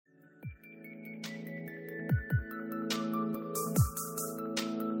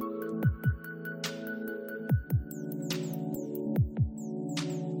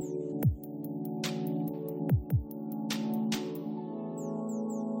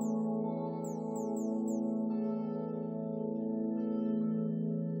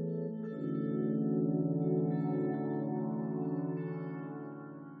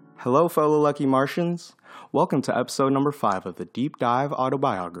Hello, fellow Lucky Martians. Welcome to episode number 5 of the Deep Dive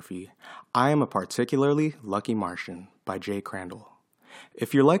Autobiography, I Am a Particularly Lucky Martian by Jay Crandall.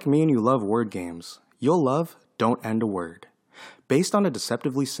 If you're like me and you love word games, you'll love Don't End a Word. Based on a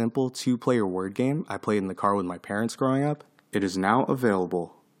deceptively simple 2-player word game I played in the car with my parents growing up, it is now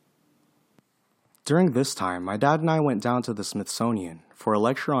available. During this time, my dad and I went down to the Smithsonian for a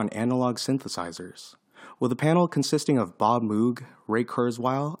lecture on analog synthesizers, with a panel consisting of Bob Moog, Ray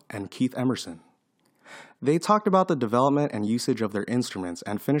Kurzweil, and Keith Emerson. They talked about the development and usage of their instruments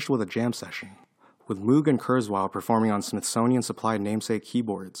and finished with a jam session, with Moog and Kurzweil performing on Smithsonian-supplied namesake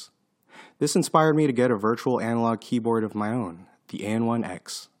keyboards. This inspired me to get a virtual analog keyboard of my own, the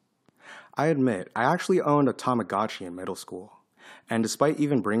AN1X. I admit, I actually owned a Tamagotchi in middle school, and despite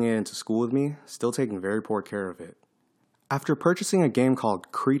even bringing it into school with me, still taking very poor care of it. After purchasing a game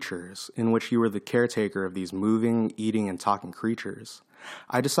called Creatures, in which you were the caretaker of these moving, eating, and talking creatures,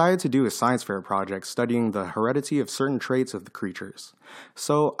 I decided to do a science fair project studying the heredity of certain traits of the creatures,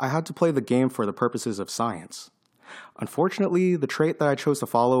 so I had to play the game for the purposes of science. Unfortunately, the trait that I chose to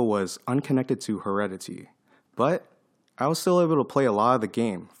follow was unconnected to heredity, but I was still able to play a lot of the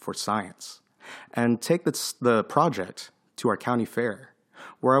game for science, and take the project to our county fair,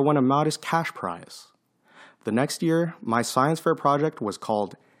 where I won a modest cash prize. The next year, my science fair project was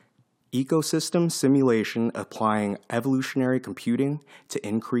called Ecosystem Simulation Applying Evolutionary Computing to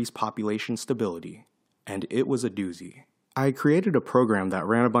Increase Population Stability, and it was a doozy. I created a program that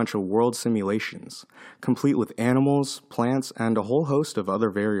ran a bunch of world simulations, complete with animals, plants, and a whole host of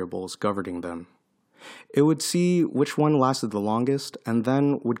other variables governing them. It would see which one lasted the longest, and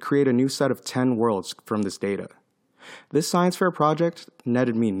then would create a new set of 10 worlds from this data. This science fair project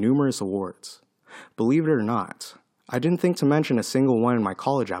netted me numerous awards. Believe it or not, I didn't think to mention a single one in my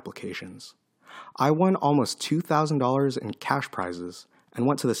college applications. I won almost $2,000 in cash prizes and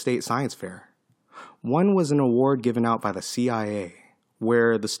went to the state science fair. One was an award given out by the CIA,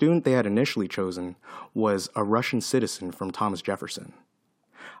 where the student they had initially chosen was a Russian citizen from Thomas Jefferson.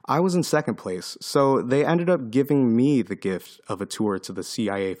 I was in second place, so they ended up giving me the gift of a tour to the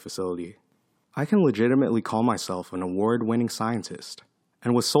CIA facility. I can legitimately call myself an award-winning scientist,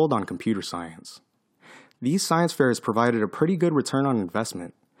 and was sold on computer science. These science fairs provided a pretty good return on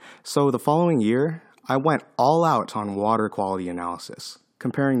investment, so the following year, I went all out on water quality analysis,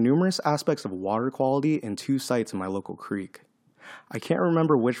 comparing numerous aspects of water quality in 2 sites in my local creek. I can't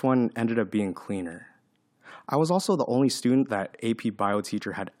remember which one ended up being cleaner. I was also the only student that AP Bio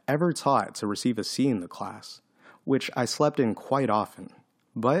teacher had ever taught to receive a C in the class, which I slept in quite often,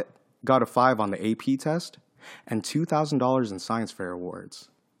 but got a 5 on the AP test, and $2,000 in science fair awards.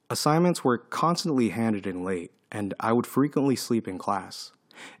 Assignments were constantly handed in late, and I would frequently sleep in class.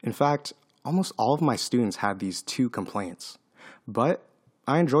 In fact, almost all of my students had these 2 complaints, but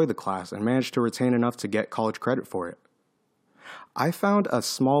I enjoyed the class and managed to retain enough to get college credit for it. I found a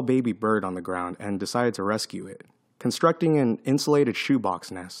small baby bird on the ground and decided to rescue it, constructing an insulated shoebox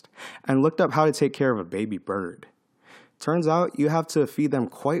nest, and looked up how to take care of a baby bird. Turns out you have to feed them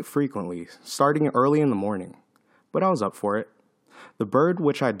quite frequently, starting early in the morning, but I was up for it. The bird,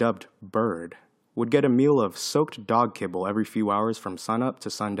 which I dubbed Bird, would get a meal of soaked dog kibble every few hours from sunup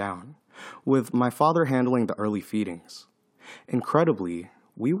to sundown, with my father handling the early feedings. Incredibly,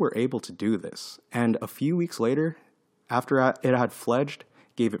 we were able to do this, and a few weeks later, after it had fledged,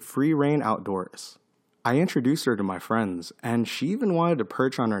 gave it free rein outdoors. I introduced her to my friends, and she even wanted to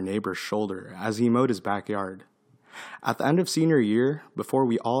perch on our neighbor's shoulder as he mowed his backyard. At the end of senior year, before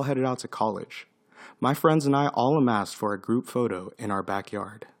we all headed out to college, my friends and I all amassed for a group photo in our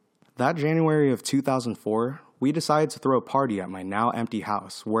backyard. That January of 2004, we decided to throw a party at my now empty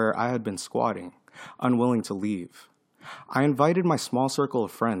house where I had been squatting, unwilling to leave. I invited my small circle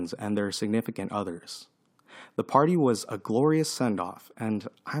of friends and their significant others. The party was a glorious send-off, and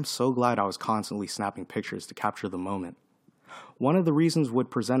I'm so glad I was constantly snapping pictures to capture the moment. One of the reasons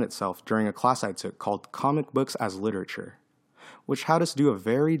would present itself during a class I took called Comic Books as Literature, which had us do a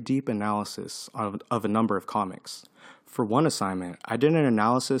very deep analysis of a number of comics. For one assignment, I did an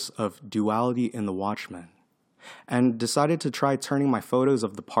analysis of duality in The Watchmen, and decided to try turning my photos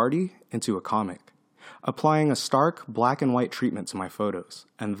of the party into a comic, applying a stark black and white treatment to my photos,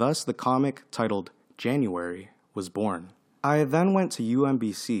 and thus the comic titled January was born. I then went to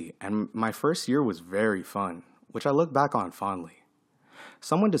UMBC, and my first year was very fun, which I look back on fondly.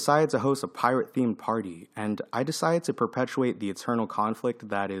 Someone decided to host a pirate-themed party, and I decided to perpetuate the eternal conflict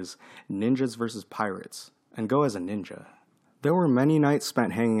that is ninjas versus pirates, and go as a ninja. There were many nights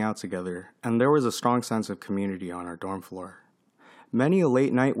spent hanging out together, and there was a strong sense of community on our dorm floor. Many a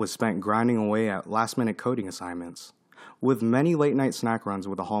late night was spent grinding away at last-minute coding assignments, with many late-night snack runs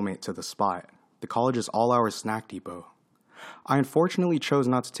with a hallmate to the Spot, the college's all-hour snack depot. I unfortunately chose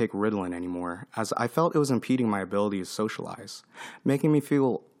not to take Ritalin anymore, as I felt it was impeding my ability to socialize, making me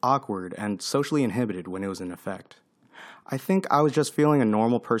feel awkward and socially inhibited when it was in effect. I think I was just feeling a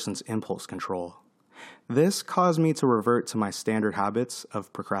normal person's impulse control. This caused me to revert to my standard habits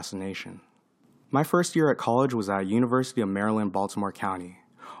of procrastination. My first year at college was at University of Maryland, Baltimore County,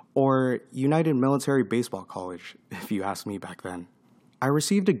 or United Military Baseball College, if you asked me back then. I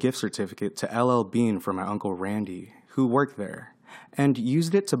received a gift certificate to LL Bean from my uncle Randy, who worked there, and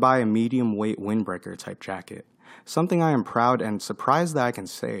used it to buy a medium-weight windbreaker type jacket, something I am proud and surprised that I can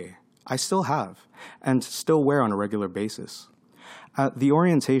say I still have, and still wear on a regular basis. At the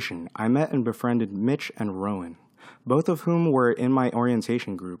orientation, I met and befriended Mitch and Rowan, both of whom were in my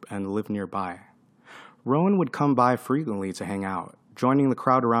orientation group and lived nearby. Rowan would come by frequently to hang out, joining the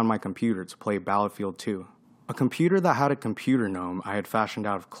crowd around my computer to play Battlefield 2, a computer that had a computer gnome I had fashioned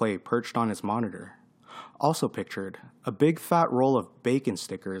out of clay perched on its monitor. Also pictured, a big fat roll of bacon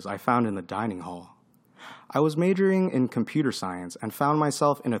stickers I found in the dining hall. I was majoring in computer science and found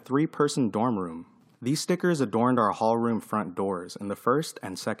myself in a 3-person dorm room. These stickers adorned our hall room front doors in the first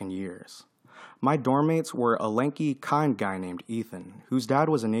and second years. My dorm mates were a lanky, kind guy named Ethan, whose dad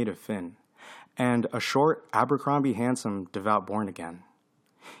was a native Finn, and a short, Abercrombie handsome, devout born-again.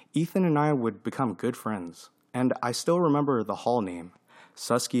 Ethan and I would become good friends, and I still remember the hall name,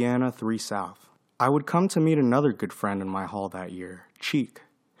 Susquehanna 3 South. I would come to meet another good friend in my hall that year, Cheek,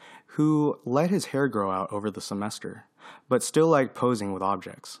 who let his hair grow out over the semester, but still liked posing with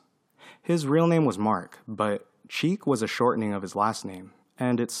objects. His real name was Mark, but Cheek was a shortening of his last name,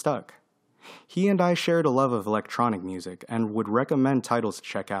 and it stuck. He and I shared a love of electronic music and would recommend titles to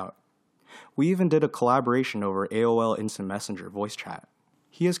check out. We even did a collaboration over AOL Instant Messenger voice chat.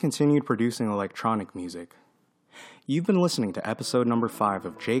 He has continued producing electronic music. You've been listening to episode number 5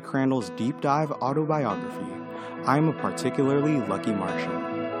 of Jay Crandall's Deep Dive Autobiography, I Am a Particularly Lucky Martian.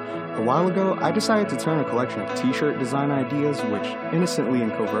 A while ago, I decided to turn a collection of t-shirt design ideas which innocently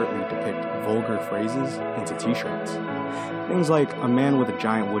and covertly depict vulgar phrases into t-shirts. Things like a man with a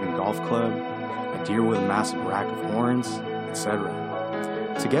giant wooden golf club, a deer with a massive rack of horns, etc.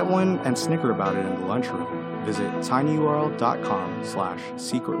 To get one and snicker about it in the lunchroom, visit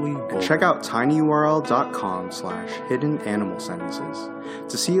tinyurl.com/secretly. Check out tinyurl.com/hidden animal sentences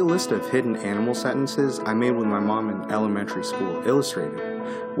to see a list of hidden animal sentences I made with my mom in elementary school illustrated,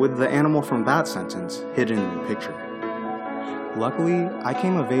 with the animal from that sentence hidden in the picture. Luckily, I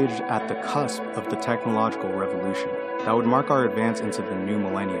came of age at the cusp of the technological revolution that would mark our advance into the new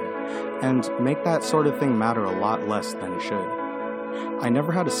millennium and make that sort of thing matter a lot less than it should. I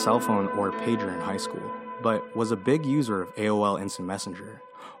never had a cell phone or pager in high school, but was a big user of AOL Instant Messenger,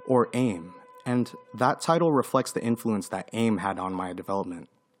 or AIM, and that title reflects the influence that AIM had on my development.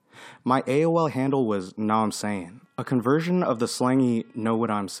 My AOL handle was Know I'm Sayin', a conversion of the slangy know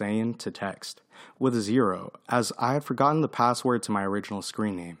what I'm saying to text, with a 0, as I had forgotten the password to my original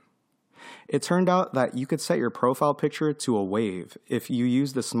screen name. It turned out that you could set your profile picture to a wave if you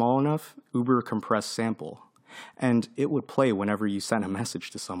used a small enough, uber-compressed sample, and it would play whenever you sent a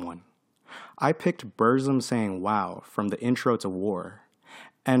message to someone. I picked Burzum saying wow from the intro to War,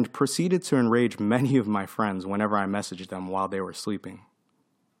 and proceeded to enrage many of my friends whenever I messaged them while they were sleeping.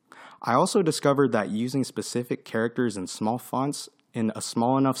 I also discovered that using specific characters in small fonts in a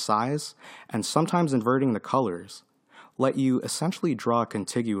small enough size, and sometimes inverting the colors, let you essentially draw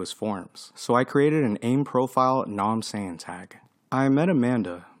contiguous forms. So I created an AIM profile Know I'm Sayin' tag. I met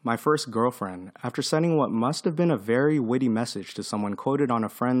Amanda, my first girlfriend, after sending what must have been a very witty message to someone quoted on a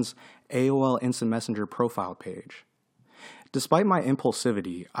friend's AOL Instant Messenger profile page. Despite my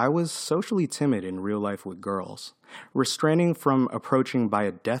impulsivity, I was socially timid in real life with girls, restraining from approaching by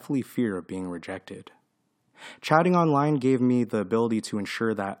a deathly fear of being rejected. Chatting online gave me the ability to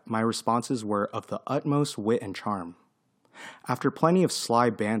ensure that my responses were of the utmost wit and charm. After plenty of sly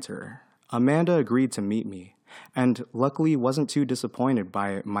banter, Amanda agreed to meet me, and luckily wasn't too disappointed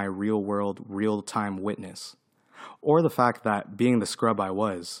by my real-world, real-time witness, or the fact that, being the scrub I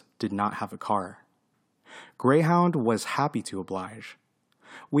was, did not have a car. Greyhound was happy to oblige.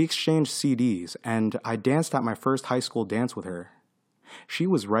 We exchanged CDs, and I danced at my first high school dance with her. She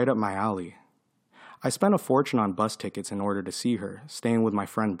was right up my alley. I spent a fortune on bus tickets in order to see her, staying with my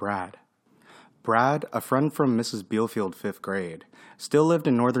friend Brad. Brad, a friend from Mrs. Bealfield 5th grade, still lived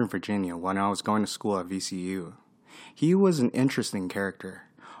in Northern Virginia when I was going to school at VCU. He was an interesting character,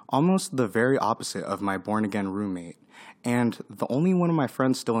 almost the very opposite of my born-again roommate, and the only one of my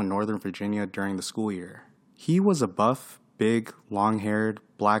friends still in Northern Virginia during the school year. He was a buff, big, long-haired,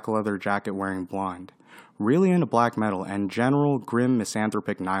 black leather jacket-wearing blonde, really into black metal and general grim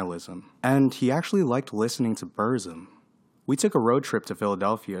misanthropic nihilism, and he actually liked listening to Burzum. We took a road trip to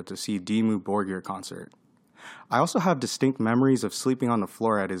Philadelphia to see Dimmu Borgir concert. I also have distinct memories of sleeping on the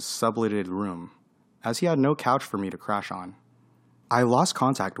floor at his subletted room, as he had no couch for me to crash on. I lost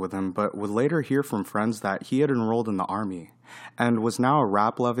contact with him, but would later hear from friends that he had enrolled in the army, and was now a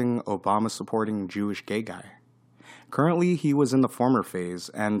rap-loving, Obama-supporting Jewish gay guy. Currently, he was in the former phase,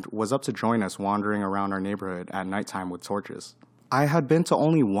 and was up to join us wandering around our neighborhood at nighttime with torches. I had been to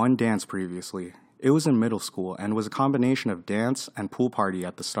only one dance previously. It was in middle school, and was a combination of dance and pool party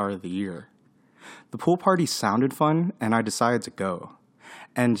at the start of the year. The pool party sounded fun, and I decided to go,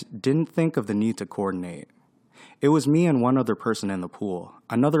 and didn't think of the need to coordinate. It was me and one other person in the pool,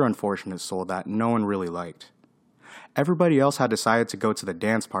 another unfortunate soul that no one really liked. Everybody else had decided to go to the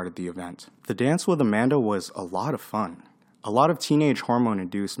dance part of the event. The dance with Amanda was a lot of fun. A lot of teenage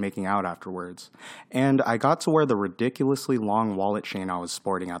hormone-induced making out afterwards, and I got to wear the ridiculously long wallet chain I was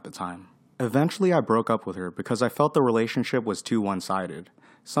sporting at the time. Eventually, I broke up with her because I felt the relationship was too one-sided,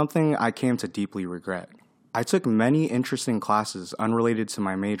 something I came to deeply regret. I took many interesting classes unrelated to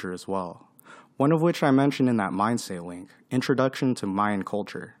my major as well, one of which I mentioned in that Mindsay link, Introduction to Mayan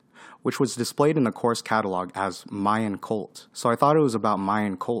Culture, which was displayed in the course catalog as Mayan Cult, so I thought it was about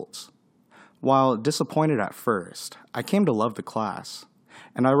Mayan cults. While disappointed at first, I came to love the class,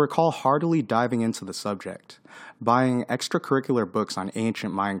 and I recall heartily diving into the subject, buying extracurricular books on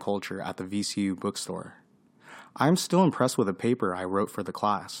ancient Mayan culture at the VCU bookstore. I'm still impressed with a paper I wrote for the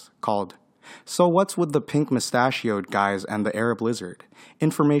class, called So What's with the Pink Mustachioed Guys and the Arab Lizard?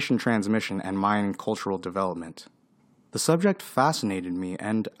 Information Transmission and Mayan Cultural Development. The subject fascinated me,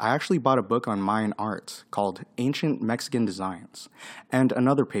 and I actually bought a book on Mayan art called Ancient Mexican Designs, and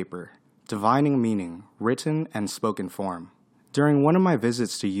another paper, Divining Meaning, Written and Spoken Form. During one of my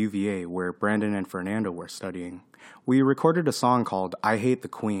visits to UVA, where Brandon and Fernando were studying, we recorded a song called I Hate the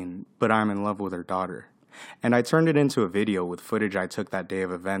Queen, But I'm in Love with Her Daughter, and I turned it into a video with footage I took that day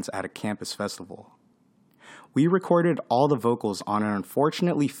of events at a campus festival. We recorded all the vocals on an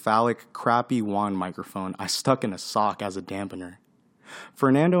unfortunately phallic, crappy wand microphone I stuck in a sock as a dampener.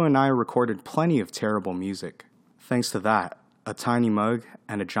 Fernando and I recorded plenty of terrible music. Thanks to that, a tiny mug,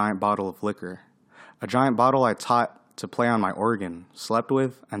 and a giant bottle of liquor. A giant bottle I taught to play on my organ, slept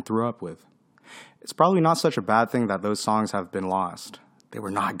with, and threw up with. It's probably not such a bad thing that those songs have been lost. They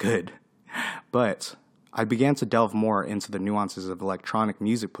were not good. But I began to delve more into the nuances of electronic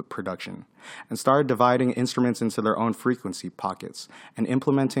music production, and started dividing instruments into their own frequency pockets and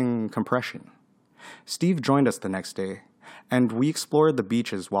implementing compression. Steve joined us the next day, and we explored the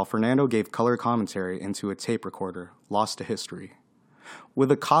beaches while Fernando gave color commentary into a tape recorder lost to history. With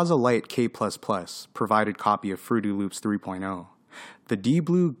a Kasa Lite K++ provided copy of Fruity Loops 3.0, the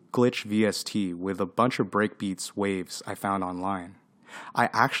D-Blue Glitch VST with a bunch of breakbeats waves I found online, I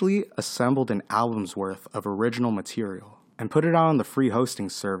actually assembled an album's worth of original material and put it out on the free hosting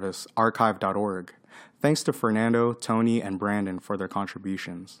service archive.org, thanks to Fernando, Tony, and Brandon for their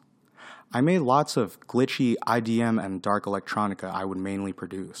contributions. I made lots of glitchy IDM and dark electronica I would mainly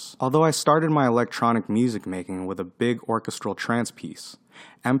produce. Although I started my electronic music making with a big orchestral trance piece,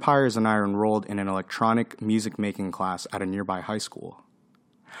 Empires and I are enrolled in an electronic music making class at a nearby high school.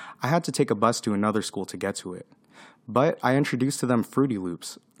 I had to take a bus to another school to get to it, but I introduced to them Fruity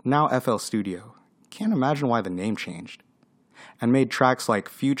Loops, now FL Studio, can't imagine why the name changed, and made tracks like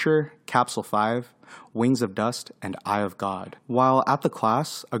Future, Capsule 5, Wings of Dust, and Eye of God. While at the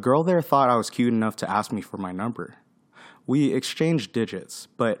class, a girl there thought I was cute enough to ask me for my number. We exchanged digits,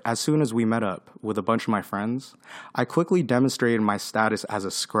 but as soon as we met up with a bunch of my friends, I quickly demonstrated my status as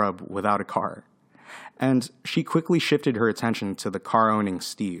a scrub without a car, and she quickly shifted her attention to the car-owning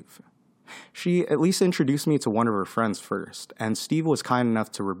Steve. She at least introduced me to one of her friends first, and Steve was kind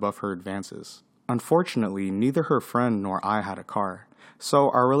enough to rebuff her advances. Unfortunately, neither her friend nor I had a car, so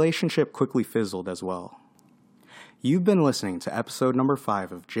our relationship quickly fizzled as well. You've been listening to episode number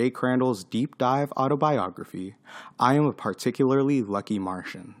 5 of Jay Crandall's deep dive autobiography, I Am a Particularly Lucky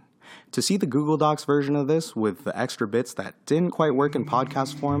Martian. To see the Google Docs version of this with the extra bits that didn't quite work in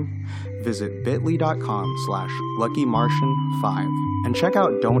podcast form, visit bit.ly/LuckyMartian5 and check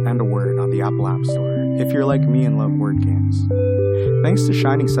out Don't End a Word on the Apple App Store if you're like me and love word games. Thanks to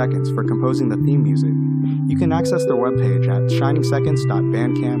Shining Seconds for composing the theme music. You can access their webpage at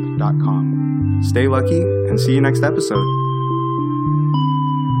shiningseconds.bandcamp.com. Stay lucky and see you next episode.